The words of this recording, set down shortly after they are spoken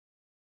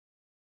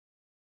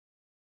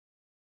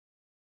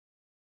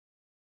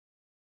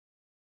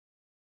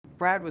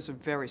Brad was a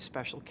very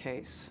special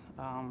case,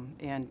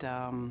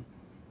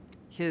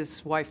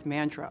 his wife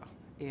Mandra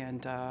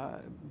and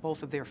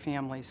both of their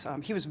families.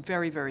 He was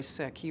very, very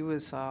sick. He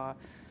was on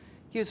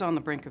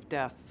the brink of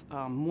death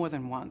more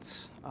than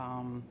once.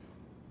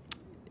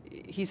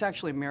 He's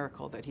actually a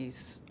miracle that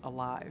he's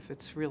alive.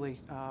 It's really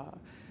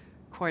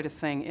quite a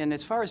thing. And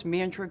as far as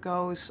Mandra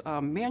goes,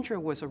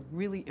 Mandra was a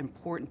really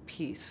important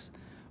piece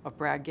of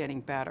Brad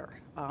getting better.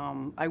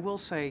 I will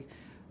say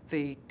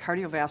the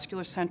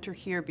Cardiovascular Center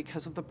here,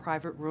 because of the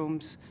private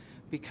rooms,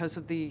 because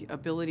of the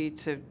ability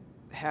to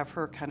have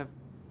her kind of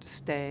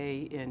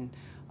stay and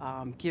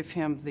give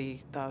him the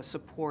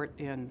support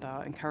and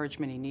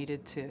encouragement he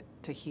needed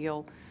to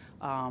heal,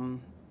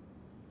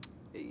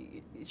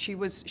 she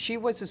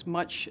was as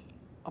much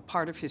a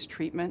part of his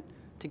treatment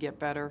to get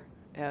better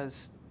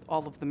as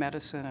all of the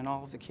medicine and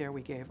all of the care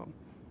we gave him.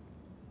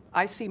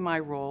 I see my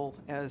role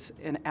as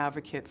an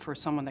advocate for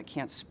someone that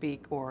can't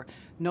speak or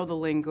know the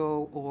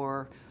lingo,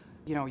 or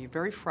you're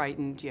very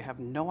frightened, you have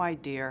no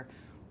idea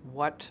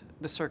what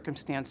the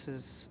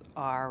circumstances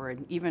are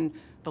and even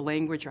the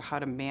language or how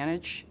to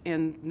manage.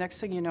 And next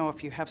thing you know,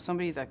 if you have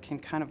somebody that can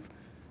kind of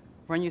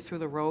run you through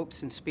the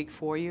ropes and speak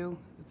for you,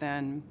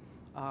 then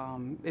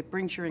it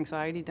brings your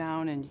anxiety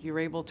down and you're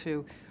able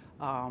to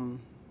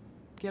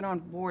get on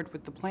board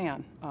with the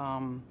plan,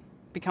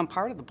 become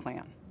part of the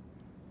plan.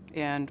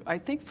 And I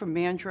think for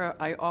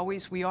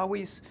Mandra, we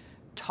always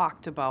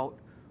talked about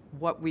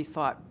what we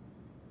thought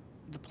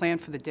the plan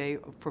for the day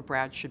for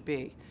Brad should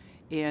be.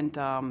 And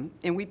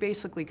we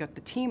basically got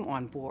the team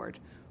on board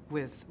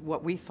with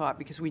what we thought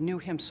because we knew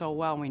him so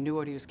well and we knew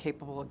what he was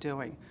capable of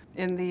doing.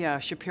 In the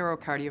Shapiro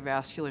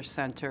Cardiovascular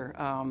Center,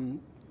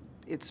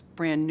 it's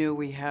brand new.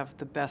 We have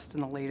the best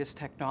and the latest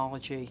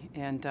technology,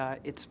 and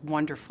it's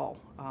wonderful.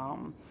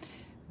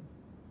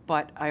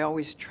 But I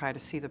always try to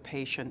see the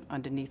patient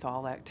underneath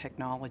all that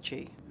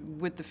technology.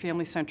 With the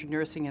family-centered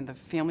nursing and the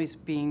families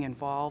being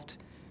involved,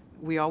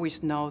 we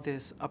always know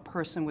there's a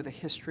person with a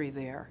history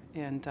there,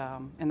 and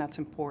that's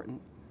important.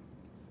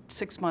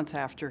 6 months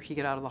after he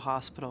got out of the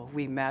hospital,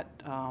 we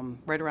met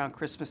right around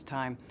Christmas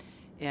time,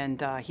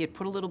 and he had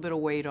put a little bit of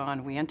weight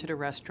on. We entered a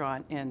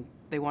restaurant, and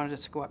they wanted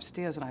us to go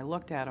upstairs, and I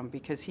looked at him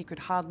because he could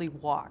hardly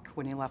walk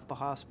when he left the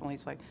hospital.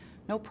 He's like,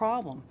 no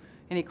problem.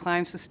 And he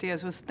climbs the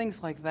stairs. It was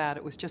things like that.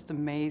 It was just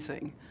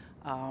amazing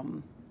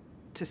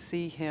to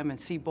see him and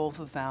see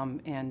both of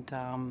them, and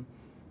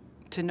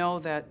to know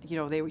that he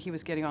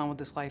was getting on with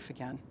his life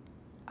again.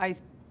 I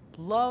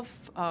love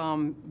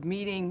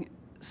meeting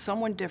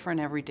someone different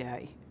every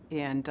day,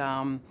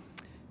 and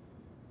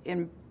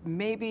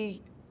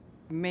maybe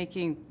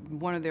making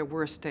one of their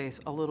worst days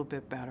a little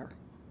bit better.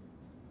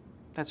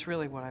 That's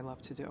really what I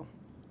love to do.